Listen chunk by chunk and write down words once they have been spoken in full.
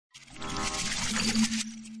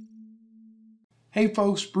Hey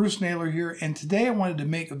folks, Bruce Naylor here, and today I wanted to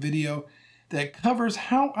make a video that covers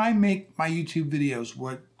how I make my YouTube videos,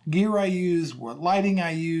 what gear I use, what lighting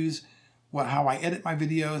I use, how I edit my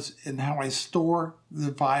videos, and how I store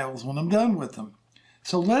the files when I'm done with them.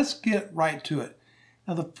 So let's get right to it.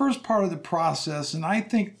 Now the first part of the process, and I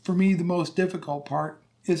think for me the most difficult part,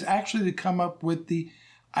 is actually to come up with the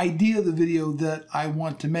idea of the video that I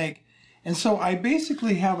want to make. And so I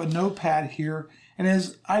basically have a notepad here, and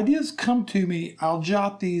as ideas come to me, I'll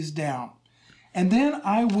jot these down. And then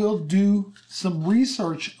I will do some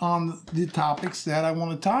research on the topics that I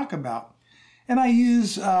want to talk about. And I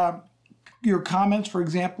use your comments, for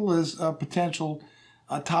example, as potential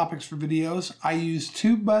topics for videos. I use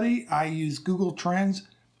TubeBuddy, I use Google Trends,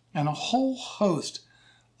 and a whole host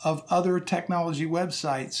of other technology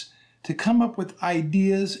websites to come up with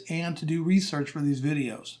ideas and to do research for these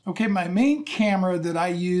videos. Okay, my main camera that I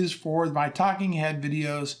use for my talking head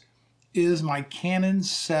videos is my Canon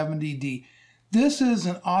 70D. This is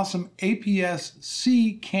an awesome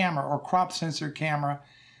APS-C camera or crop sensor camera,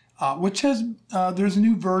 which has, there's a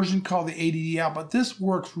new version called the 80D out, but this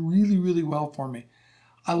works really, really well for me.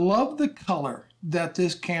 I love the color that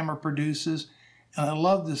this camera produces, and I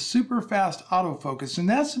love the super fast autofocus, and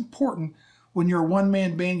that's important when you're a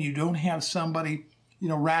one-man band. You don't have somebody,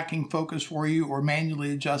 racking focus for you or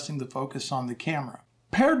manually adjusting the focus on the camera.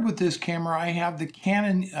 Paired with this camera, I have the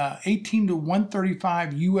Canon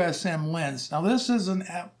 18-135 USM lens. Now this is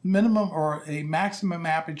a minimum or a maximum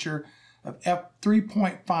aperture of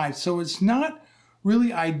f3.5, so it's not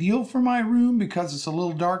really ideal for my room because it's a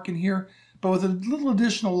little dark in here, but with a little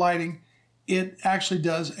additional lighting, it actually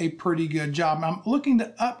does a pretty good job. I'm looking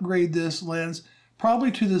to upgrade this lens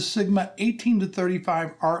probably to the Sigma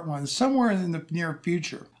 18-35 art lens somewhere in the near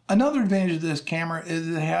future. Another advantage of this camera is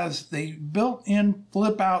it has the built-in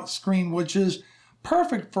flip-out screen, which is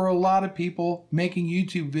perfect for a lot of people making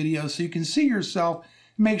YouTube videos, so you can see yourself,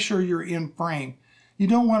 make sure you're in frame. You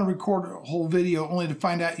don't want to record a whole video only to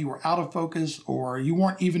find out you were out of focus or you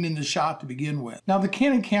weren't even in the shot to begin with. Now the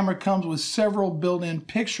Canon camera comes with several built-in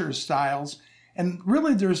picture styles, and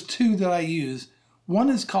really there's two that I use. One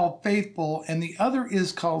is called Faithful and the other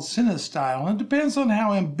is called CineStyle. And it depends on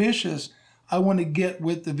how ambitious I want to get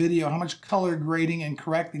with the video, how much color grading and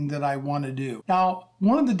correcting that I want to do. Now,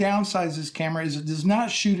 one of the downsides of this camera is it does not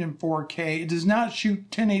shoot in 4K. It does not shoot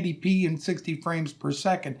 1080p and 60 frames per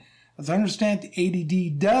second. As I understand, the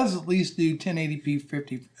 80D does at least do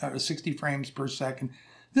 1080p 60 frames per second.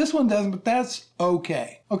 This one doesn't, but that's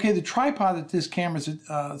okay. Okay, the tripod that this camera's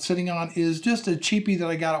sitting on is just a cheapie that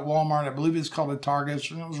I got at Walmart. I believe it's called a Target.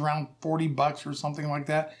 It was around 40 bucks or something like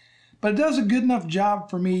that. But it does a good enough job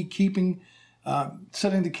for me keeping,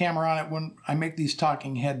 setting the camera on it when I make these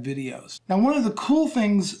talking head videos. Now, one of the cool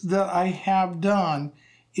things that I have done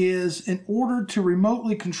is, in order to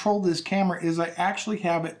remotely control this camera, is I actually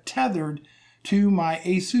have it tethered to my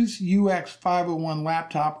Asus UX501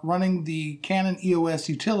 laptop running the Canon EOS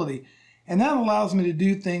utility. And that allows me to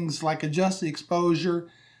do things like adjust the exposure,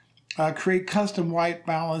 create custom white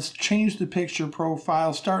balance, change the picture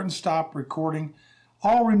profile, start and stop recording,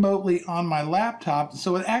 all remotely on my laptop.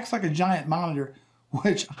 So it acts like a giant monitor,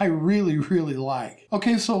 which I really, really like.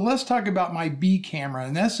 Okay, so let's talk about my B camera.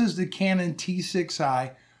 And this is the Canon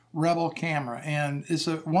T6i Rebel camera. And it's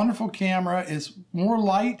a wonderful camera. It's more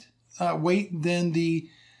light weight than the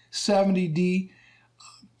 70D.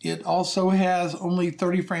 It also has only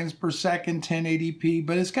 30 frames per second, 1080p,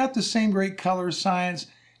 but it's got the same great color science.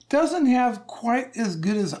 Doesn't have quite as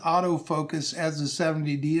good as autofocus as the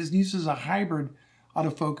 70D. It uses a hybrid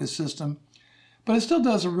autofocus system, but it still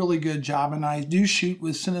does a really good job, and I do shoot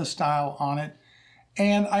with CineStyle on it.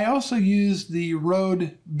 And I also use the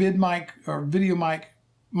Rode VidMic or Video Mic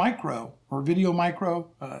Micro or Video Micro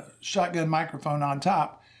shotgun microphone on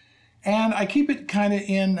top. And I keep it kind of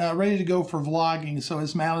in ready to go for vlogging, so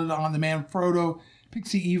it's mounted on the Manfrotto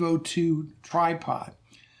Pixie Evo 2 tripod.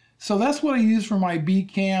 So that's what I use for my B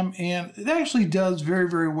cam, and it actually does very,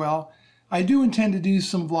 very well. I do intend to do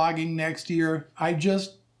some vlogging next year. I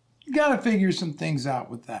just got to figure some things out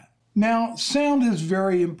with that. Now, sound is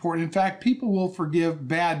very important. In fact, people will forgive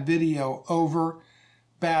bad video over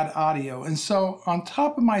bad audio. And so on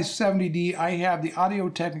top of my 70D, I have the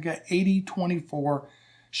Audio-Technica 8024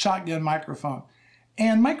 shotgun microphone.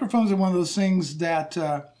 And microphones are one of those things that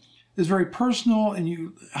is very personal,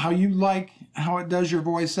 and how you like how it does your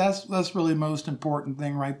voice. That's really the most important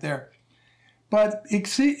thing right there. But it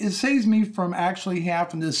saves me from actually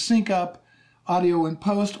having to sync up audio in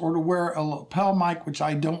post or to wear a lapel mic, which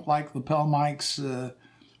I don't like lapel mics.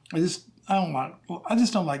 I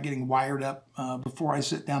just don't like getting wired up before I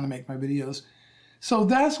sit down to make my videos. So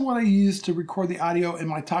that's what I use to record the audio in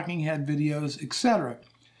my talking head videos, etc.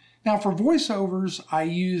 Now for voiceovers, I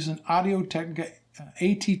use an Audio-Technica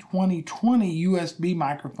AT2020 USB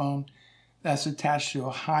microphone that's attached to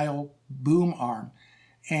a Heil boom arm,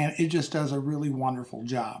 and it just does a really wonderful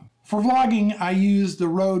job. For vlogging, I use the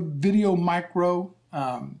Rode Video Micro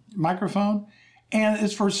microphone, and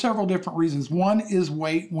it's for several different reasons. One is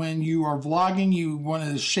weight. When you are vlogging, you want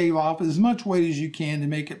to shave off as much weight as you can to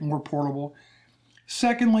make it more portable.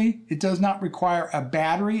 Secondly, it does not require a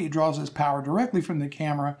battery. It draws its power directly from the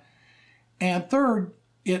camera. And third,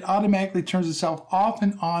 it automatically turns itself off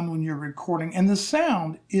and on when you're recording, and the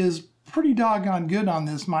sound is pretty doggone good on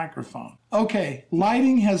this microphone. Okay,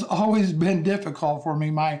 lighting has always been difficult for me.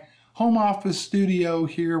 My home office studio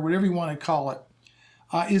here, whatever you want to call it,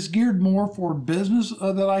 is geared more for business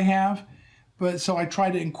that I have, but so I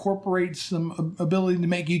try to incorporate some ability to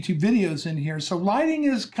make YouTube videos in here. So lighting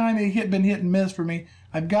is kind of been hit and miss for me.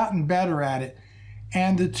 I've gotten better at it.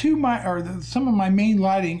 And some of my main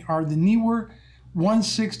lighting are the Neewer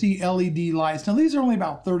 160 LED lights. Now these are only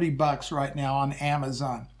about 30 bucks right now on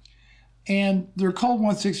Amazon. And they're called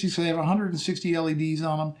 160, so they have 160 LEDs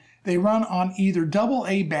on them. They run on either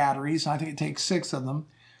AA batteries, I think it takes 6 of them,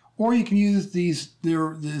 or you can use the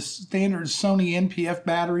standard Sony NPF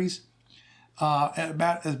batteries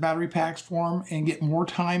as battery packs for them and get more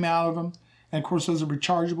time out of them. And of course, those are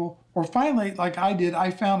rechargeable. Or finally, like I did,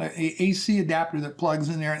 I found an AC adapter that plugs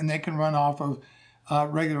in there and they can run off of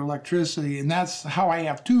regular electricity. And that's how I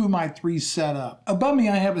have 2 of my 3 set up. Above me,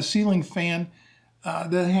 I have a ceiling fan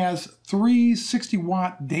that has 3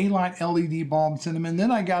 60-watt daylight LED bulbs in them. And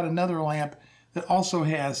then I got another lamp that also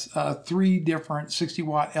has 3 different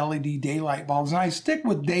 60-watt LED daylight bulbs. And I stick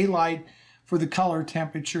with daylight for the color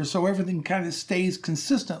temperature so everything kind of stays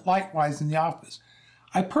consistent light-wise in the office.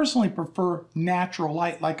 I personally prefer natural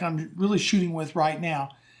light like I'm really shooting with right now.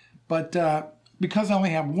 But because I only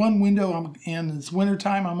have one window and it's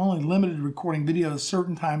wintertime, I'm only limited to recording videos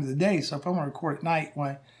certain times of the day. So if I want to record at night,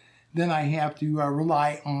 then I have to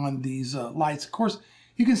rely on these lights. Of course,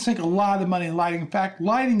 you can sink a lot of money in lighting. In fact,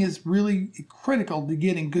 lighting is really critical to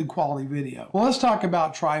getting good quality video. Well, let's talk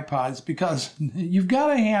about tripods, because you've got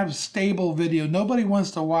to have stable video. Nobody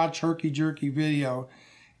wants to watch herky-jerky video.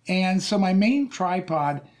 And so my main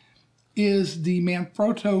tripod is the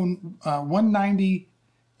Manfrotto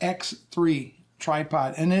 190X3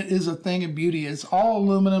 tripod, and it is a thing of beauty. It's all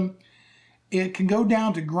aluminum. It can go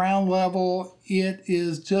down to ground level. It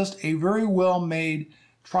is just a very well-made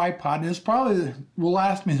tripod, and it's probably will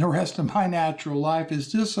last me the rest of my natural life.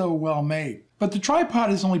 It's just so well made. But the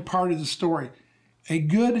tripod is only part of the story. A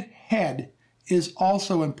good head is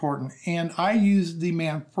also important, and I use the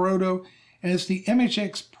Manfrotto, and it's the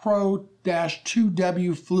MHX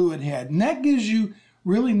Pro-2W fluid head, and that gives you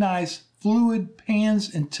really nice fluid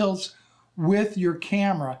pans and tilts with your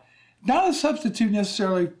camera. Not a substitute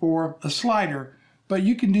necessarily for a slider, but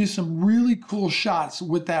you can do some really cool shots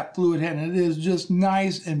with that fluid head, and it is just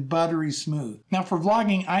nice and buttery smooth. Now for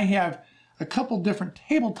vlogging, I have a couple different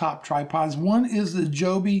tabletop tripods. One is the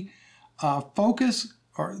Joby Focus,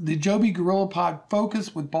 or the Joby GorillaPod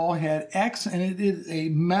Focus with ball head X, and it is a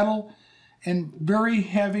metal and very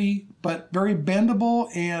heavy, but very bendable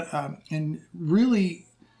and really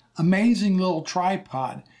amazing little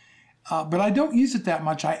tripod. But I don't use it that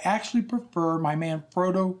much. I actually prefer my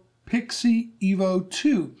Manfrotto Pixie Evo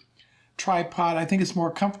 2 tripod. I think it's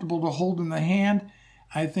more comfortable to hold in the hand.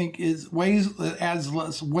 I think it adds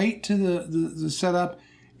less weight to the setup,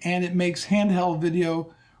 and it makes handheld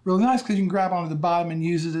video really nice because you can grab onto the bottom and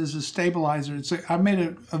use it as a stabilizer. I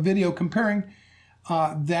made a video comparing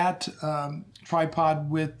that tripod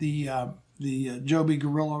with the Joby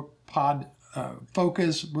GorillaPod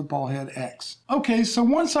Focus with ball head X. Okay, so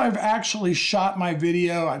once I've actually shot my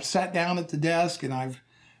video, I've sat down at the desk and I've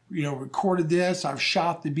recorded this, I've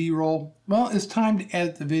shot the B-roll. Well, it's time to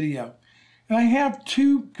edit the video. And I have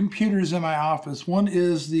 2 computers in my office. One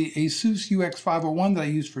is the Asus UX501 that I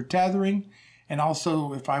use for tethering, and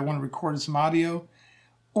also if I want to record some audio.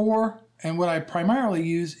 And what I primarily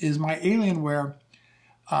use is my Alienware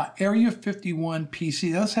Area 51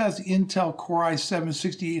 PC. This has the Intel Core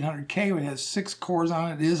i7-6800K. It has 6 cores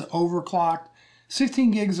on it. It is overclocked,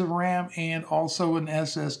 16 gigs of RAM, and also an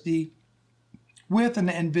SSD with an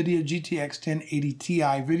NVIDIA GTX 1080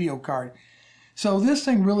 Ti video card. So this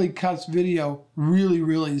thing really cuts video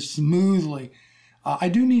really smoothly. I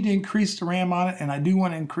do need to increase the RAM on it, and I do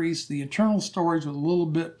want to increase the internal storage with a little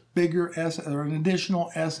bit bigger or an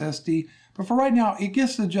additional SSD. But for right now, it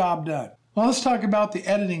gets the job done. Well, let's talk about the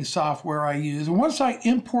editing software I use. And once I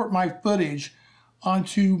import my footage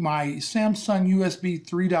onto my Samsung USB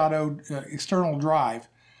 3.0 external drive,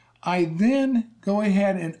 I then go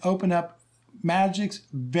ahead and open up Magic's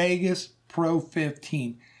Vegas Pro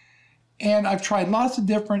 15. And I've tried lots of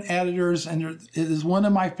different editors, and it is one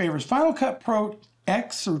of my favorites. Final Cut Pro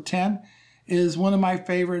X or 10 is one of my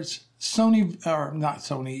favorites. Sony, or not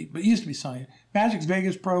Sony, but it used to be Sony. Magic's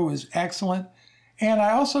Vegas Pro is excellent. And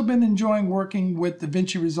I also been enjoying working with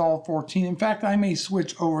DaVinci Resolve 14. In fact, I may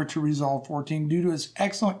switch over to Resolve 14 due to its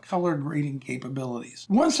excellent color grading capabilities.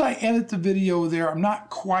 Once I edit the video there, I'm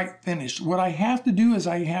not quite finished. What I have to do is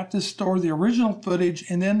I have to store the original footage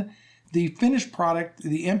and then the finished product,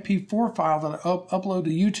 the MP4 file that I upload to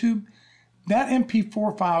YouTube. That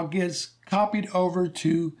MP4 file gets copied over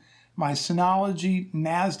to my Synology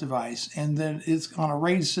NAS device, and then it's on a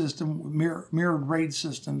RAID system, mirrored RAID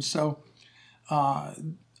system. So I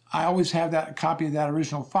always have that copy of that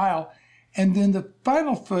original file. And then the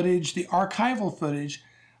final footage, the archival footage,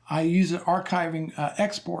 I use an archiving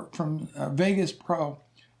export from Vegas Pro,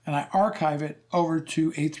 and I archive it over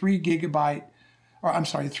to a 3 terabyte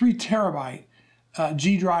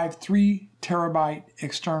G drive, 3 terabyte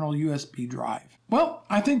external USB drive. Well,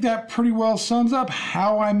 I think that pretty well sums up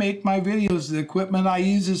how I make my videos. The equipment I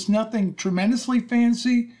use is nothing tremendously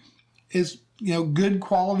fancy. It's, you know, good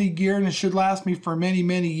quality gear, and it should last me for many,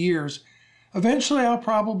 many years. Eventually, I'll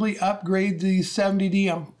probably upgrade the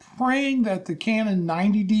 70D. I'm praying that the Canon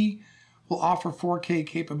 90D will offer 4K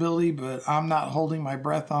capability, but I'm not holding my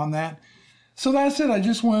breath on that. So that's it. I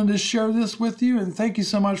just wanted to share this with you, and thank you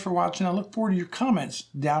so much for watching. I look forward to your comments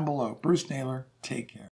down below. Bruce Naylor, take care.